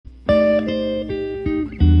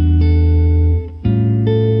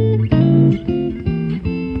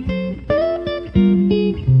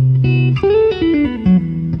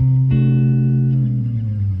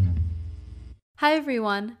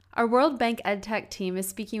everyone! Our World Bank EdTech team is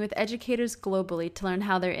speaking with educators globally to learn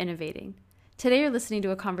how they're innovating. Today you're listening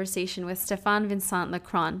to a conversation with Stéphane Vincent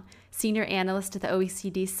Lecron, Senior Analyst at the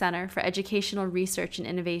OECD Center for Educational Research and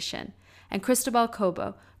Innovation, and Cristobal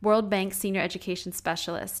Cobo, World Bank Senior Education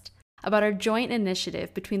Specialist, about our joint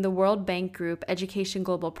initiative between the World Bank Group Education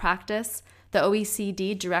Global Practice, the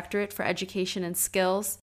OECD Directorate for Education and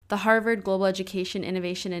Skills, the Harvard Global Education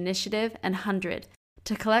Innovation Initiative, and 100,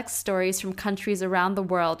 to collect stories from countries around the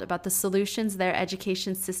world about the solutions their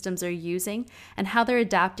education systems are using and how they're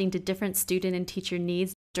adapting to different student and teacher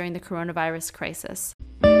needs during the coronavirus crisis.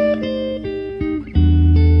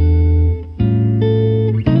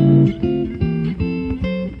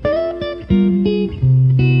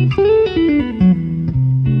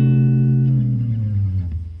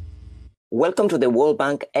 Welcome to the World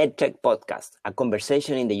Bank EdTech Podcast, a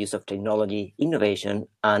conversation in the use of technology, innovation,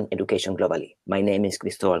 and education globally. My name is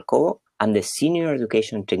Cristobal Cobo. I'm the Senior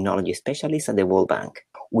Education Technology Specialist at the World Bank.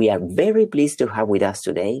 We are very pleased to have with us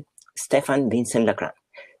today Stéphane Vincent Lecron,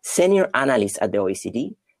 Senior Analyst at the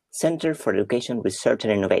OECD Center for Education Research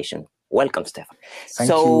and Innovation. Welcome, Stéphane. Thank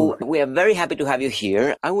you. We are very happy to have you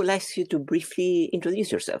here. I would like you to briefly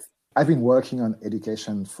introduce yourself. I've been working on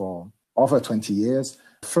education for over 20 years.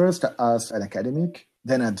 First as an academic,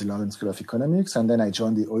 then at the London School of Economics, and then I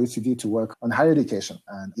joined the OECD to work on higher education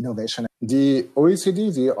and innovation. The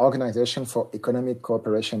OECD, the Organization for Economic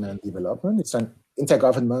Cooperation and Development, it's an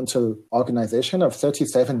intergovernmental organization of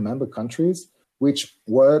 37 member countries, which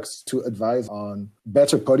works to advise on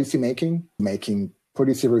better policy making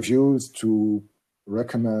policy reviews to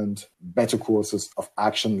recommend better courses of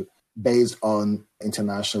action based on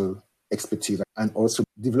international expertise, and also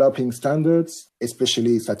developing standards,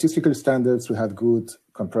 especially statistical standards, to have good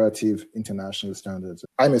comparative international standards.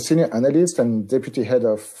 I'm a senior analyst and deputy head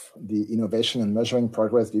of the Innovation and Measuring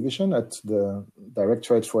Progress Division at the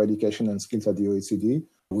Directorate for Education and Skills at the OECD,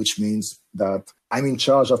 which means that I'm in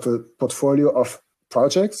charge of a portfolio of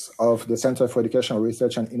projects of the Center for Educational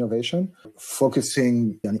Research and Innovation,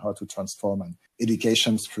 focusing on how to transform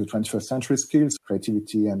education through 21st century skills,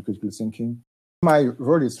 creativity, and critical thinking. My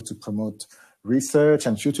role is to promote research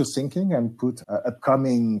and future thinking and put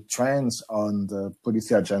upcoming trends on the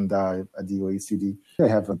policy agenda at the OECD. I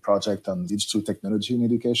have a project on digital technology in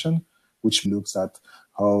education, which looks at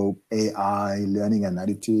how AI, learning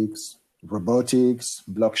analytics, robotics,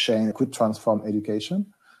 blockchain could transform education,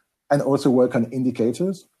 and also work on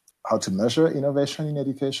indicators, how to measure innovation in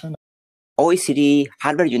education. OECD,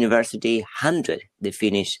 Harvard University, 100, the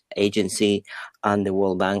Finnish agency, and the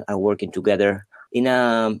World Bank are working together in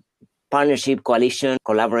a partnership, coalition,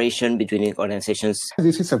 collaboration between organizations.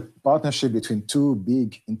 This is a partnership between two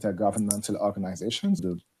big intergovernmental organizations,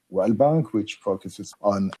 the World Bank, which focuses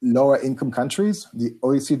on lower income countries, the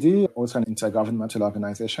OECD, also an intergovernmental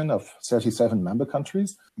organization of 37 member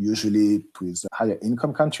countries, usually with higher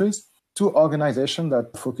income countries. Two organizations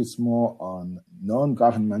that focus more on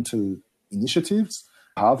non-governmental initiatives,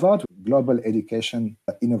 Harvard, Global Education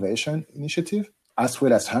Innovation Initiative, as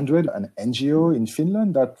well as 100, an NGO in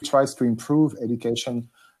Finland that tries to improve education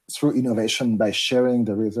through innovation by sharing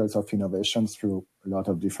the results of innovation through a lot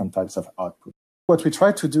of different types of output. What we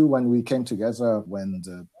tried to do when we came together, when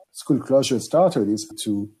the school closure started, is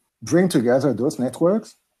to bring together those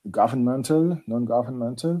networks, governmental,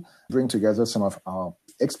 non-governmental, bring together some of our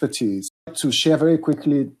expertise to share very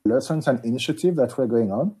quickly lessons and initiatives that were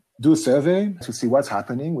going on, do a survey to see what's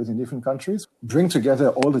happening within different countries, bring together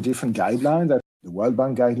all the different guidelines, that the World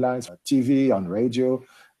Bank guidelines on TV, on radio,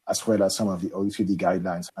 as well as some of the OECD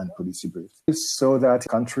guidelines and policy briefs, so that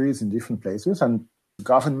countries in different places and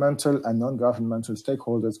governmental and non-governmental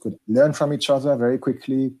stakeholders could learn from each other very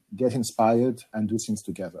quickly, get inspired, and do things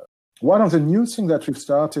together. One of the new things that we've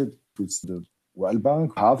started with the World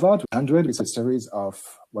Bank, Harvard 100, is a series of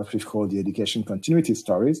what we've called the education continuity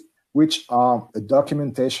stories, which are a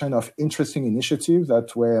documentation of interesting initiatives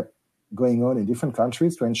that were going on in different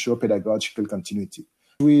countries to ensure pedagogical continuity.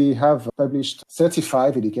 We have published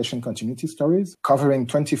 35 education continuity stories covering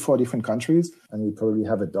 24 different countries, and we probably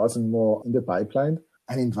have a dozen more in the pipeline,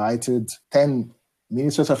 and invited 10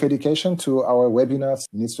 ministers of education to our webinars,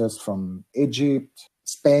 ministers from Egypt,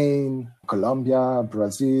 Spain, Colombia,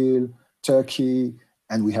 Brazil, Turkey,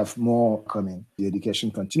 and we have more coming. The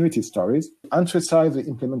education continuity stories emphasize the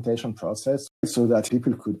implementation process so that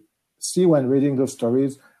people could see when reading those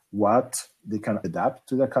stories what they can adapt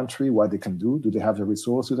to their country, what they can do. Do they have the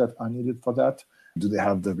resources that are needed for that? Do they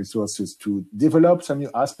have the resources to develop some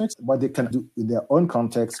new aspects? What they can do in their own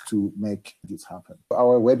context to make this happen.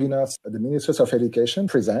 Our webinars, the Ministers of Education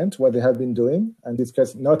present what they have been doing and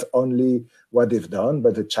discuss not only what they've done,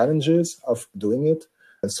 but the challenges of doing it.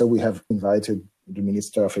 And so we have invited the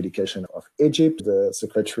Minister of Education of Egypt, the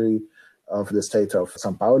Secretary of the State of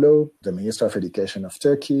São Paulo, the Minister of Education of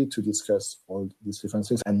Turkey to discuss all these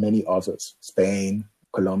differences, and many others. Spain,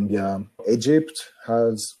 Colombia, Egypt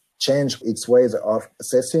has changed its ways of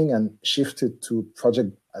assessing and shifted to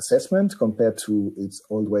project assessment compared to its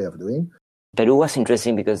old way of doing. Peru was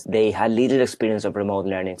interesting because they had little experience of remote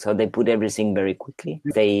learning, so they put everything very quickly.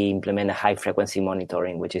 They implement a high-frequency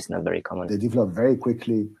monitoring, which is not very common. They developed very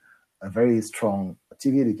quickly a very strong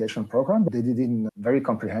TV education program. They did it in a very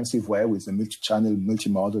comprehensive way with a multi-channel,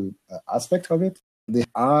 multimodal aspect of it. They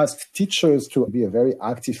asked teachers to be a very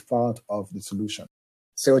active part of the solution.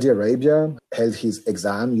 Saudi Arabia held his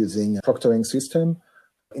exam using a proctoring system.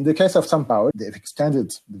 In the case of São Paulo, they've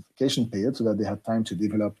extended the vacation period so that they had time to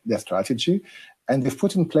develop their strategy. And they've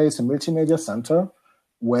put in place a multimedia center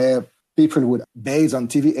where people would, based on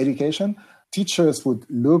TV education, teachers would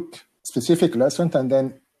look specific lessons and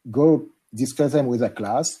then go discuss them with a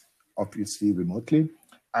class, obviously remotely.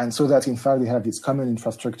 And so that, in fact, they have this common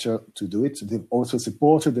infrastructure to do it. They've also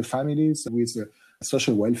supported the families with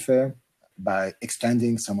social welfare by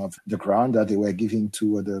extending some of the grant that they were giving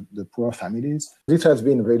to the poor families. This has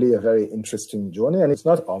been really a very interesting journey, and it's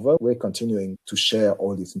not over. We're continuing to share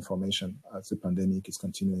all this information as the pandemic is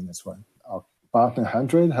continuing as well. Our partner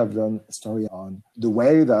 100 have done a story on the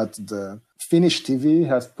way that the Finnish TV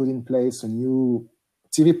has put in place a new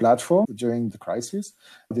TV platform during the crisis.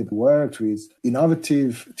 They worked with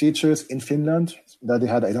innovative teachers in Finland that they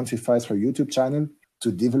had identified for a YouTube channel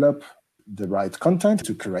to develop the right content,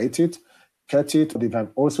 to create it, cut it. They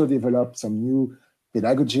have also developed some new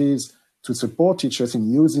pedagogies to support teachers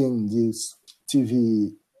in using these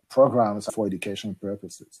TV programs for educational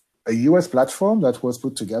purposes. A US platform that was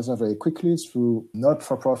put together very quickly through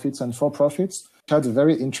not-for-profits and for-profits had a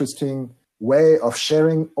very interesting way of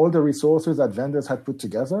sharing all the resources that vendors had put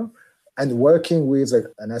together and working with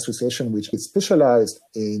an association which is specialized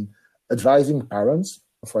in advising parents.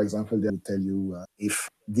 For example, they will tell you if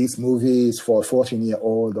this movie is for a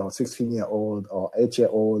 14-year-old or 16-year-old or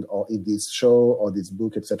 8-year-old, or if this show or this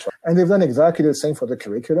book, etc. And they've done exactly the same for the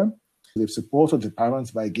curriculum. They've supported the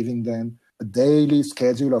parents by giving them a daily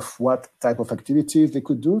schedule of what type of activities they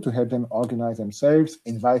could do to help them organize themselves,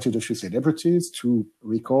 invited a few celebrities to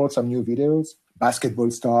record some new videos,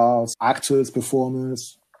 basketball stars, actors,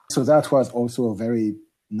 performers. So that was also a very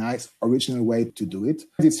nice, original way to do it.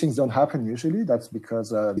 These things don't happen usually. That's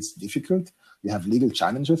because it's difficult. You have legal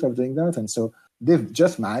challenges of doing that. And so they've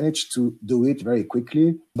just managed to do it very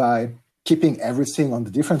quickly by keeping everything on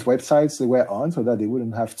the different websites they were on so that they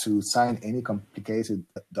wouldn't have to sign any complicated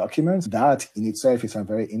documents. That in itself is a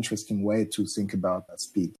very interesting way to think about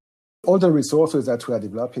speed. All the resources that we are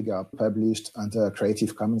developing are published under a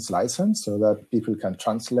Creative Commons license so that people can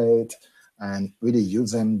translate and really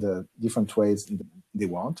use them the different ways they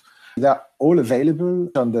want. They're all available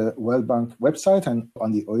on the World Bank website and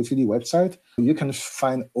on the OECD website. You can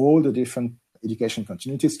find all the different education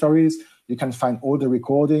continuity stories. You can find all the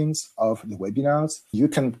recordings of the webinars. You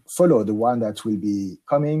can follow the one that will be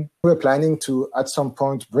coming. We're planning to, at some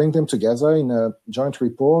point, bring them together in a joint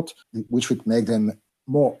report, which would make them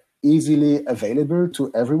more easily available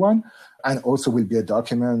to everyone, and also will be a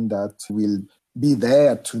document that will be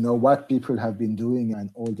there to know what people have been doing and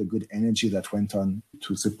all the good energy that went on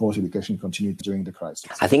to support education continuity during the crisis.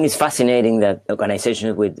 I think it's fascinating that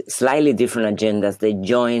organizations with slightly different agendas, they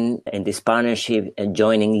join in this partnership and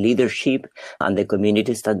joining leadership and the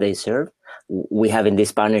communities that they serve. We have in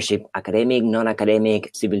this partnership academic,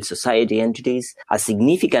 non-academic, civil society entities. A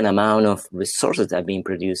significant amount of resources that have been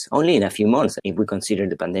produced only in a few months. If we consider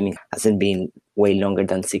the pandemic hasn't been way longer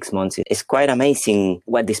than 6 months. It's quite amazing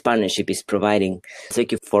what this partnership is providing.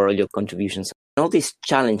 Thank you for all your contributions. All these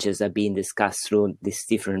challenges are being discussed through these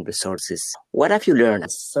different resources. What have you learned?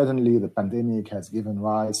 Certainly, the pandemic has given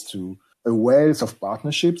rise to a wealth of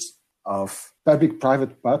partnerships, of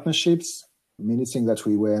public-private partnerships. Many things that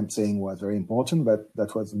we were saying was very important, but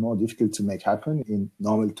that was more difficult to make happen in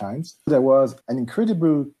normal times. There was an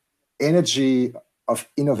incredible energy of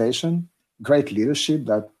innovation, great leadership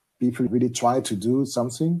that people really tried to do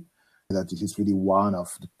something. That is really one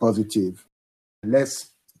of the positive.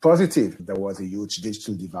 Less positive, there was a huge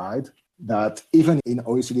digital divide that even in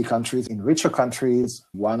OECD countries, in richer countries,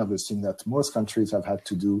 one of the things that most countries have had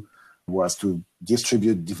to do was to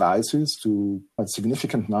distribute devices to a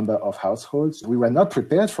significant number of households. We were not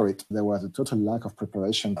prepared for it. There was a total lack of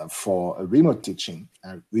preparation for remote teaching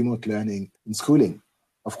and remote learning in schooling.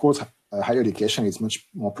 Of course, higher education is much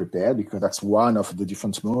more prepared because that's one of the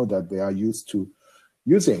different modes that they are used to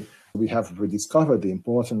using. We have rediscovered the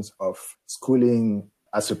importance of schooling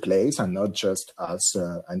as a place and not just as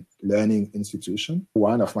a learning institution.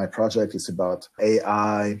 One of my projects is about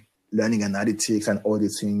AI, learning analytics, and all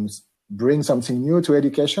these things bring something new to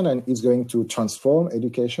education and is going to transform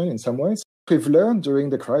education in some ways. We've learned during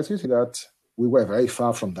the crisis that we were very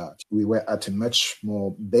far from that. We were at a much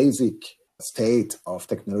more basic state of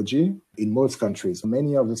technology in most countries.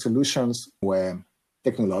 Many of the solutions were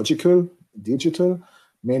technological, digital.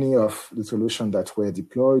 Many of the solutions that were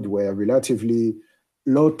deployed were relatively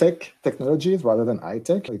low-tech technologies rather than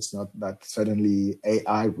high-tech. It's not that suddenly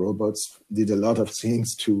AI robots did a lot of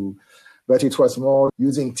things but it was more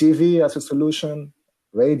using TV as a solution,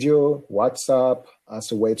 radio, WhatsApp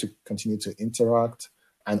as a way to continue to interact,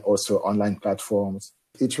 and also online platforms.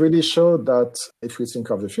 It really showed that if we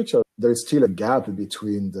think of the future, there is still a gap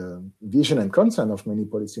between the vision and concern of many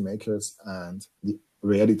policymakers and the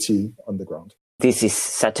reality on the ground. This is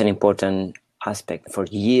such an important aspect. For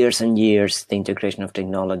years and years, the integration of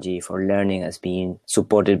technology for learning has been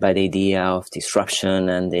supported by the idea of disruption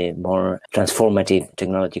and the more transformative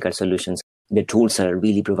technological solutions. The tools that are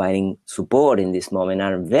really providing support in this moment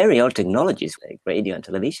are very old technologies like radio and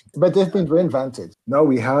television. But they've been reinvented. Now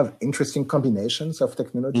we have interesting combinations of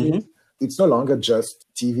technology. Mm-hmm. It's no longer just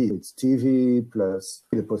TV. It's TV plus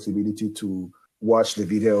the possibility to watch the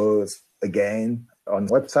videos again on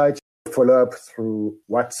websites, follow up through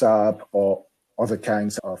WhatsApp or other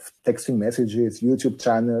kinds of texting messages, YouTube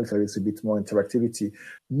channels. There is a bit more interactivity.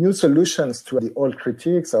 New solutions to the old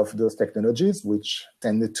critiques of those technologies, which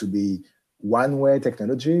tended to be one-way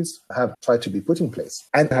technologies, have tried to be put in place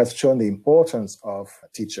and has shown the importance of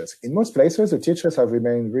teachers. In most places, the teachers have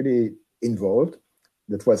remained really involved.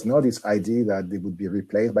 That was not this idea that they would be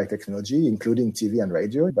replaced by technology, including TV and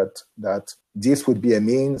radio, but that this would be a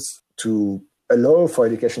means to allow for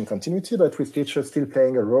education continuity, but with teachers still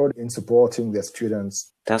playing a role in supporting their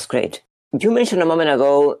students. That's great. You mentioned a moment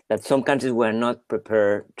ago that some countries were not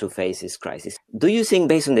prepared to face this crisis. Do you think,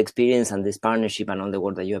 based on the experience and this partnership and all the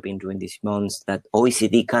work that you have been doing these months, that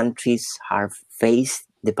OECD countries have faced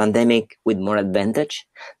the pandemic with more advantage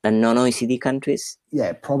than non-OECD countries?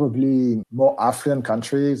 Yeah, probably more affluent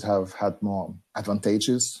countries have had more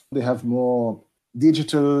advantages. They have more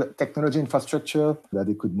digital technology infrastructure that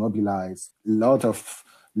they could mobilize, a lot of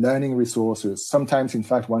learning resources. Sometimes, in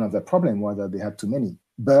fact, one of the problems was that they had too many.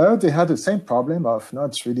 But they had the same problem of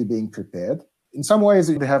not really being prepared. In some ways,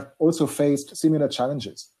 they have also faced similar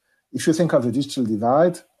challenges. If you think of the digital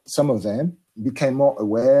divide, some of them became more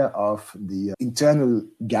aware of the internal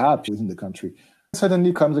gap within the country.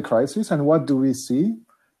 Suddenly comes a crisis, and what do we see?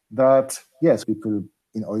 That, yes, people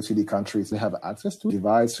in OECD countries, they have access to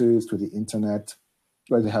devices, to the internet,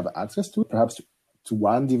 where they have access to, perhaps to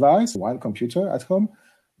one device, one computer at home,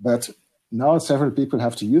 but now several people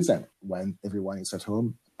have to use them when everyone is at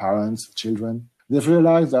home, parents, children. They've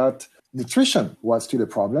realized that nutrition was still a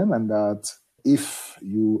problem and that if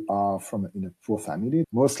you are in a poor family,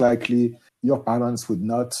 most likely your parents would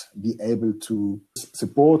not be able to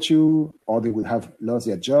support you or they would have lost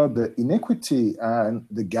their job. The inequity and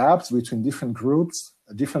the gaps between different groups,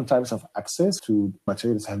 different types of access to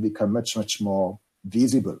materials have become much, much more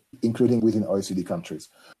visible, including within OECD countries.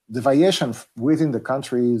 The variation within the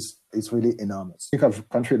countries is really enormous. Think of a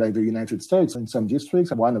country like the United States. In some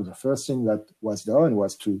districts, one of the first things that was done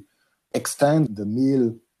was to extend the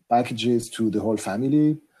meal packages to the whole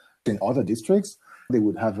family. In other districts, they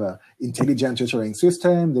would have an intelligent tutoring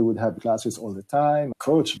system. They would have classes all the time,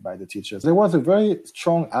 coached by the teachers. There was a very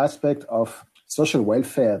strong aspect of social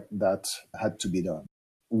welfare that had to be done.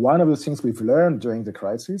 One of the things we've learned during the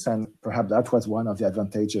crisis, and perhaps that was one of the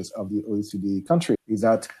advantages of the OECD country, is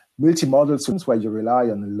that multimodal solutions where you rely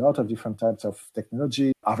on a lot of different types of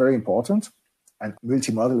technology are very important. And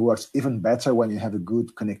multimodal works even better when you have a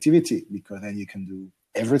good connectivity, because then you can do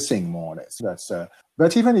everything more or less.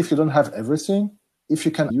 But even if you don't have everything, if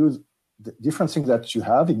you can use the different things that you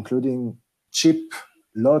have, including cheap,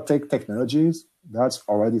 low-tech technologies, that's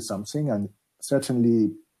already something. And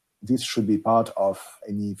certainly this should be part of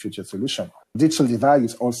any future solution. Digital divide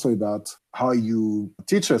is also about how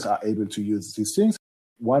teachers are able to use these things.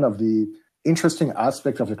 One of the interesting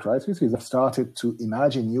aspects of the crisis is I've started to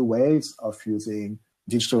imagine new ways of using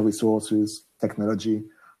digital resources, technology.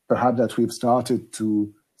 Perhaps that we've started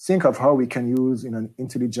to think of how we can use in an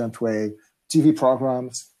intelligent way TV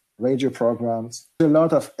programs, radio programs. There's a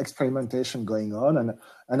lot of experimentation going on.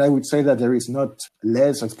 And I would say that there is not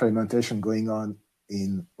less experimentation going on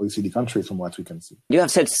in OECD countries from what we can see. You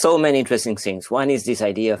have said so many interesting things. One is this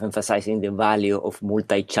idea of emphasizing the value of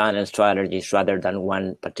multi-channel strategies rather than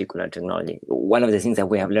one particular technology. One of the things that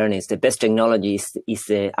we have learned is the best technology is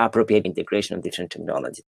the appropriate integration of different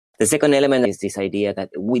technologies. The second element is this idea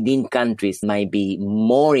that within countries might be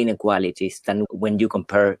more inequalities than when you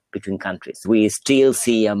compare between countries. We still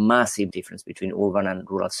see a massive difference between urban and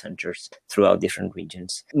rural centers throughout different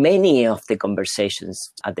regions. Many of the conversations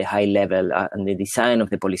at the high level and the design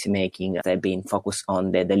of the policymaking have been focused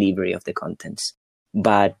on the delivery of the contents.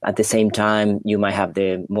 But at the same time, you might have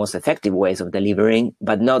the most effective ways of delivering,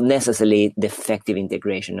 but not necessarily the effective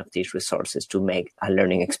integration of these resources to make a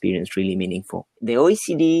learning experience really meaningful. The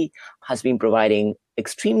OECD has been providing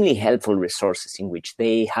extremely helpful resources in which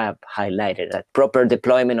they have highlighted that proper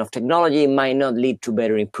deployment of technology might not lead to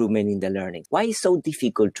better improvement in the learning. Why is it so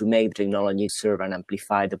difficult to make technology serve and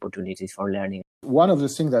amplify the opportunities for learning? One of the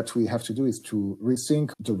things that we have to do is to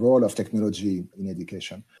rethink the role of technology in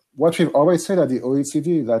education. What we've always said at the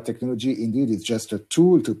OECD is that technology indeed is just a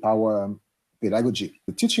tool to power pedagogy.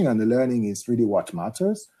 The teaching and the learning is really what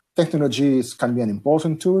matters. Technology can be an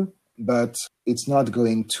important tool, but it's not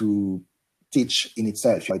going to teach in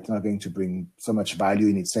itself. It's not going to bring so much value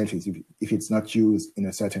in itself if it's not used in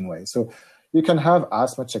a certain way. So you can have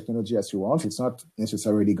as much technology as you want. It's not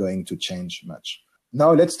necessarily going to change much.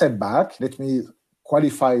 Now let's step back. Let me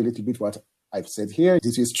qualify a little bit what I've said here.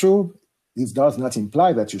 This is true. This does not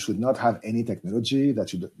imply that you should not have any technology,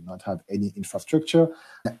 that you do not have any infrastructure.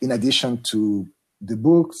 In addition to the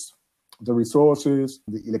books, the resources,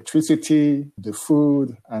 the electricity, the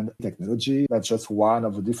food, and technology, that's just one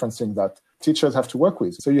of the different things that teachers have to work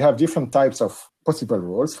with. So you have different types of possible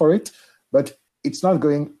roles for it, but it's not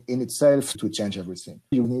going in itself to change everything.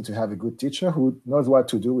 You need to have a good teacher who knows what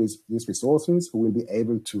to do with these resources, who will be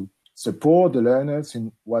able to support the learners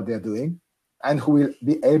in what they're doing, and who will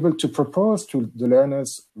be able to propose to the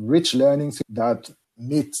learners rich learnings that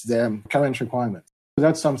meet their current requirements. So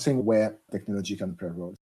that's something where technology can play a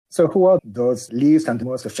role. So who are those least and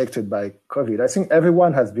most affected by COVID? I think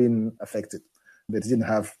everyone has been affected. They didn't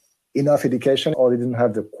have enough education or they didn't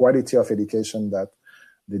have the quality of education that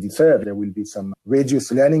they deserve. There will be some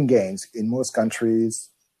reduced learning gains in most countries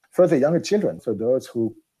for the younger children. So those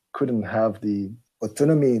who couldn't have the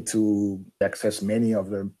autonomy to access many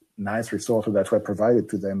of the nice resources that were provided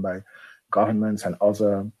to them by governments and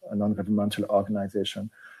other non-governmental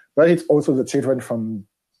organizations. But it's also the children from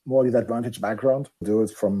more disadvantaged backgrounds,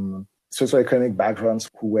 those from socioeconomic backgrounds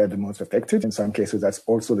who were the most affected. In some cases, that's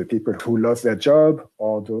also the people who lost their job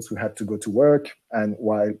or those who had to go to work, and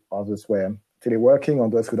while others were teleworking, or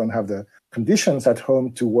those who don't have the conditions at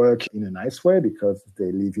home to work in a nice way because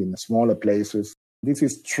they live in smaller places. This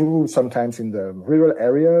is true sometimes in the rural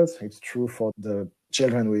areas. It's true for the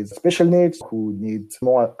children with special needs who need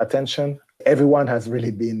more attention. Everyone has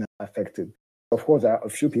really been affected. Of course, there are a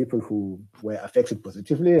few people who were affected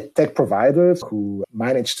positively. Tech providers who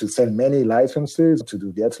managed to sell many licenses to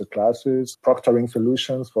do virtual classes, proctoring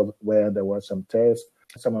solutions for where there were some tests.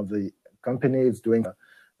 Some of the companies doing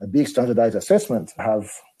a big standardized assessment have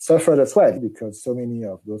suffered as well because so many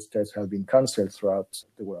of those tests have been cancelled throughout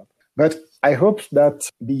the world. But I hope that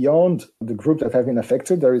beyond the group that have been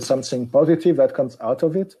affected, there is something positive that comes out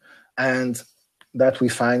of it, and that we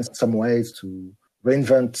find some ways to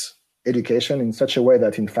reinvent education in such a way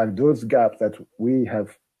that, in fact, those gaps that we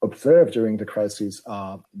have observed during the crisis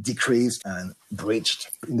are decreased and bridged.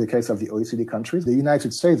 In the case of the OECD countries, the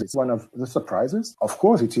United States is one of the surprises. Of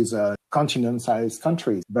course, it is a continent-sized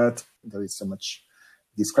country, but there is so much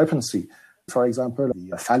discrepancy. For example,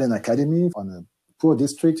 the Fallon Academy on a poor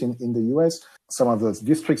district in the US, some of those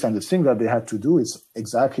districts and the thing that they had to do is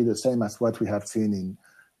exactly the same as what we have seen in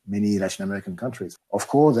many Latin American countries. Of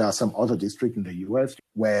course, there are some other districts in the US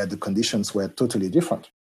where the conditions were totally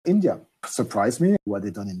different. India surprised me what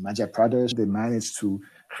they've done in Madhya Pradesh. They managed to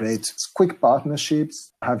create quick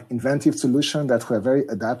partnerships, have inventive solutions that were very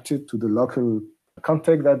adapted to the local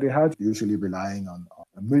context that they had, usually relying on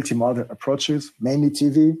multimodal approaches, mainly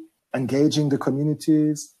TV, engaging the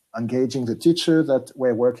communities, engaging the teachers that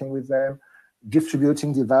were working with them,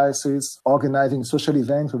 distributing devices, organizing social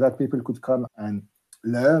events so that people could come and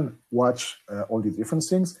learn, watch all these different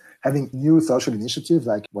things, having new social initiatives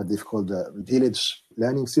like what they've called the village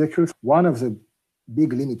learning circles. One of the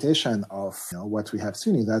big limitations of what we have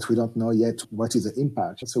seen is that we don't know yet what is the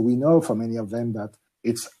impact. So we know for many of them that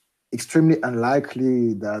it's extremely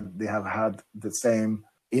unlikely that they have had the same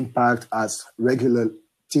impact as regular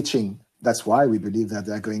teaching That's why we believe that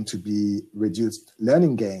there are going to be reduced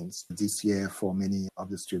learning gains this year for many of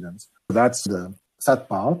the students. That's the sad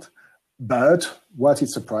part. But what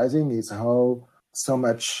is surprising is how so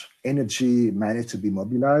much energy managed to be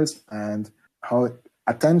mobilized and how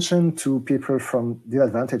attention to people from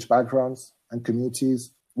disadvantaged backgrounds and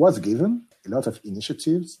communities was given. A lot of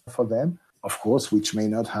initiatives for them, of course, which may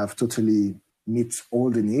not have totally meet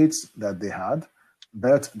all the needs that they had,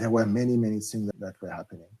 but there were many, many things that were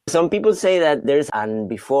happening. Some people say that there's an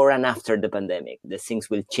before and after the pandemic, the things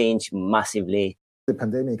will change massively. The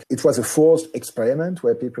pandemic, it was a forced experiment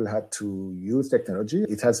where people had to use technology.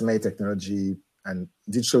 It has made technology and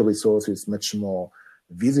digital resources much more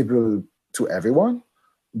visible to everyone,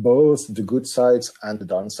 both the good sides and the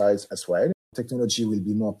downsides as well. Technology will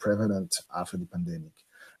be more prevalent after the pandemic.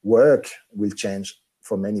 Work will change.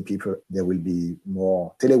 For many people, there will be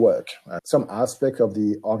more telework, some aspect of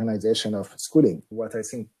the organization of schooling. What I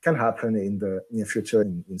think can happen in the near future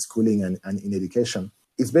in schooling and in education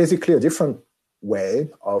is basically a different way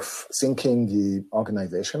of thinking the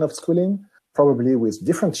organization of schooling, probably with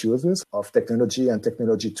different uses of technology and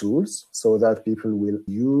technology tools, so that people will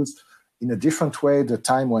use in a different way the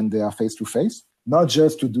time when they are face-to-face, not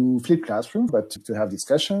just to do flipped classroom, but to have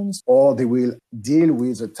discussions, or they will deal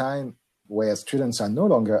with the time where students are no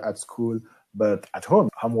longer at school, but at home.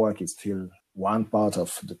 Homework is still one part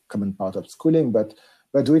of the common part of schooling, but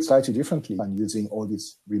do it slightly differently and using all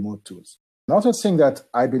these remote tools. Another thing that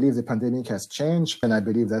I believe the pandemic has changed, and I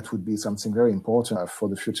believe that would be something very important for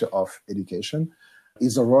the future of education,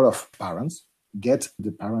 is the role of parents. Get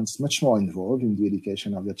the parents much more involved in the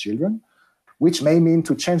education of their children, which may mean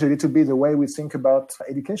to change a little bit the way we think about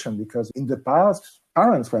education, because in the past,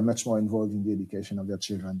 parents were much more involved in the education of their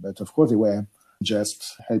children, but of course they were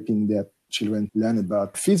just helping their children learn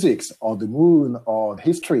about physics or the moon or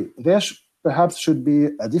history. There perhaps should be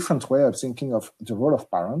a different way of thinking of the role of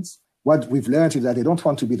parents. What we've learned is that they don't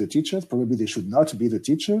want to be the teachers. Probably they should not be the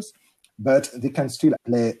teachers, but they can still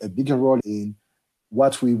play a bigger role in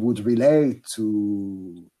what we would relate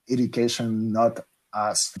to education, not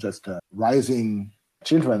as just rising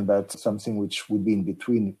children, but something which would be in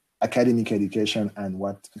between academic education and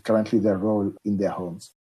what currently their role in their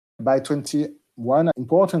homes. By 21,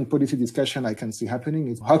 important policy discussion I can see happening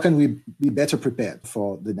is how can we be better prepared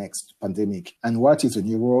for the next pandemic? And what is the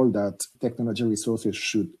new role that technology resources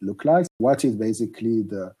should look like? What is basically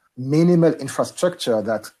the minimal infrastructure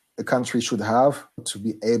that a country should have to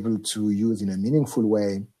be able to use in a meaningful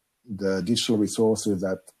way the digital resources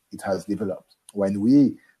that it has developed? When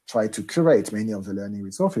we try to curate many of the learning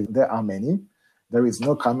resources, there are many. There is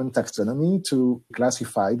no common taxonomy to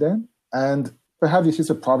classify them. And perhaps this is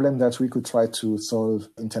a problem that we could try to solve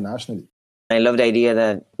internationally. I love the idea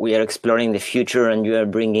that we are exploring the future and you are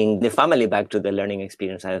bringing the family back to the learning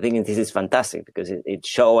experience. I think this is fantastic because it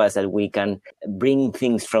shows us that we can bring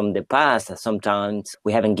things from the past that sometimes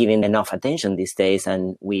we haven't given enough attention these days,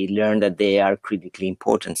 and we learn that they are critically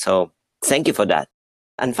important. So thank you for that.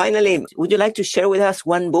 And finally, would you like to share with us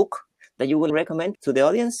one book that you will recommend to the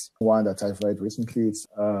audience? One that I've read recently, it's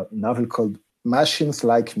a novel called Machines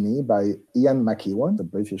Like Me by Ian McEwan, the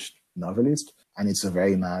British novelist. And it's a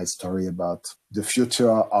very nice story about the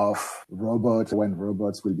future of robots, when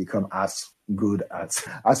robots will become as good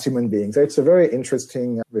as human beings. So it's a very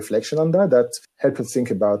interesting reflection on that helps us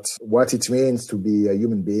think about what it means to be a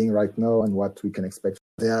human being right now and what we can expect.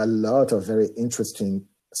 There are a lot of very interesting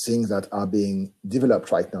things that are being developed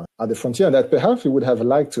right now at the frontier that perhaps we would have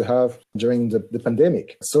liked to have during the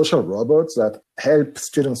pandemic. Social robots that help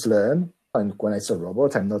students learn. And when I say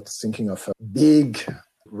robot, I'm not thinking of a big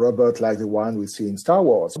robot like the one we see in Star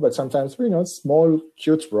Wars, but sometimes, small,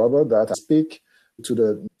 cute robot that speak to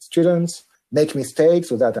the students, make mistakes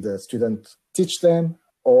so that the students teach them,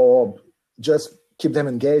 or just keep them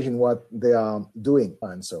engaged in what they are doing.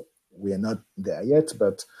 And so we are not there yet,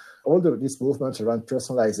 but all these movements around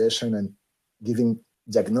personalization and giving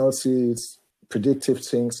diagnoses, predictive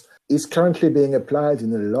things, is currently being applied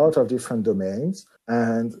in a lot of different domains.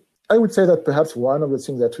 And I would say that perhaps one of the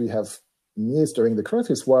things that we have missed during the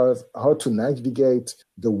crisis was how to navigate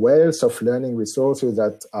the wealth of learning resources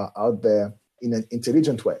that are out there in an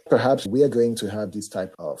intelligent way. Perhaps we are going to have this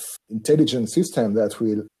type of intelligent system that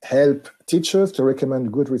will help teachers to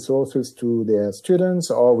recommend good resources to their students,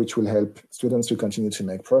 or which will help students to continue to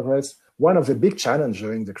make progress. One of the big challenges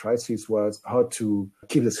during the crisis was how to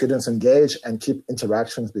keep the students engaged and keep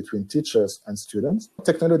interactions between teachers and students.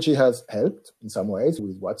 Technology has helped in some ways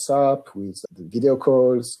with WhatsApp, with the video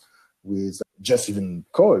calls, with just even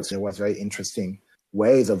calls. There was very interesting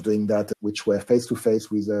ways of doing that, which were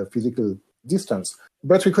face-to-face with a physical distance.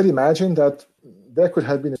 But we could imagine that there could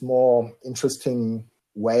have been more interesting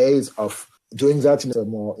ways of doing that in a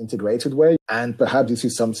more integrated way. And perhaps this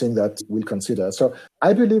is something that we'll consider. So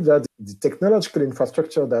I believe that the technological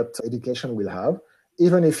infrastructure that education will have,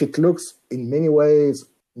 even if it looks in many ways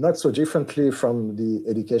not so differently from the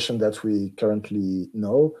education that we currently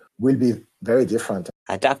know, will be very different.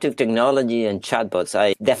 Adaptive technology and chatbots,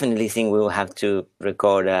 I definitely think we will have to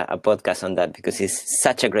record a podcast on that because it's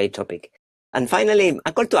such a great topic. And finally,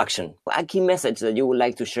 a call to action, a key message that you would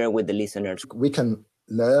like to share with the listeners. We can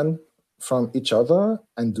learn from each other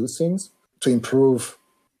and do things to improve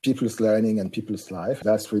people's learning and people's life.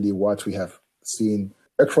 That's really what we have seen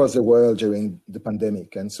across the world during the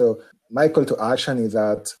pandemic. And so my call to action is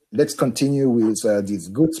that let's continue with this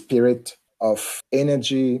good spirit of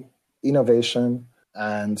energy, innovation,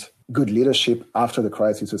 and good leadership after the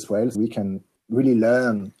crisis as well. We can really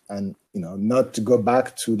learn and, not to go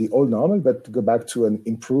back to the old normal, but to go back to an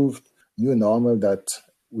improved new normal that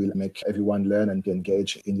will make everyone learn and be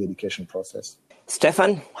engaged in the education process.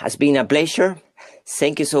 Stefan, has been a pleasure.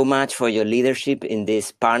 Thank you so much for your leadership in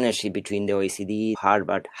this partnership between the OECD,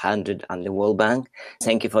 Harvard 100, and the World Bank.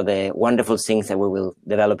 Thank you for the wonderful things that we will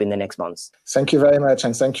develop in the next months. Thank you very much,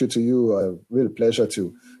 and thank you to you. A real pleasure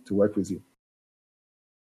to work with you.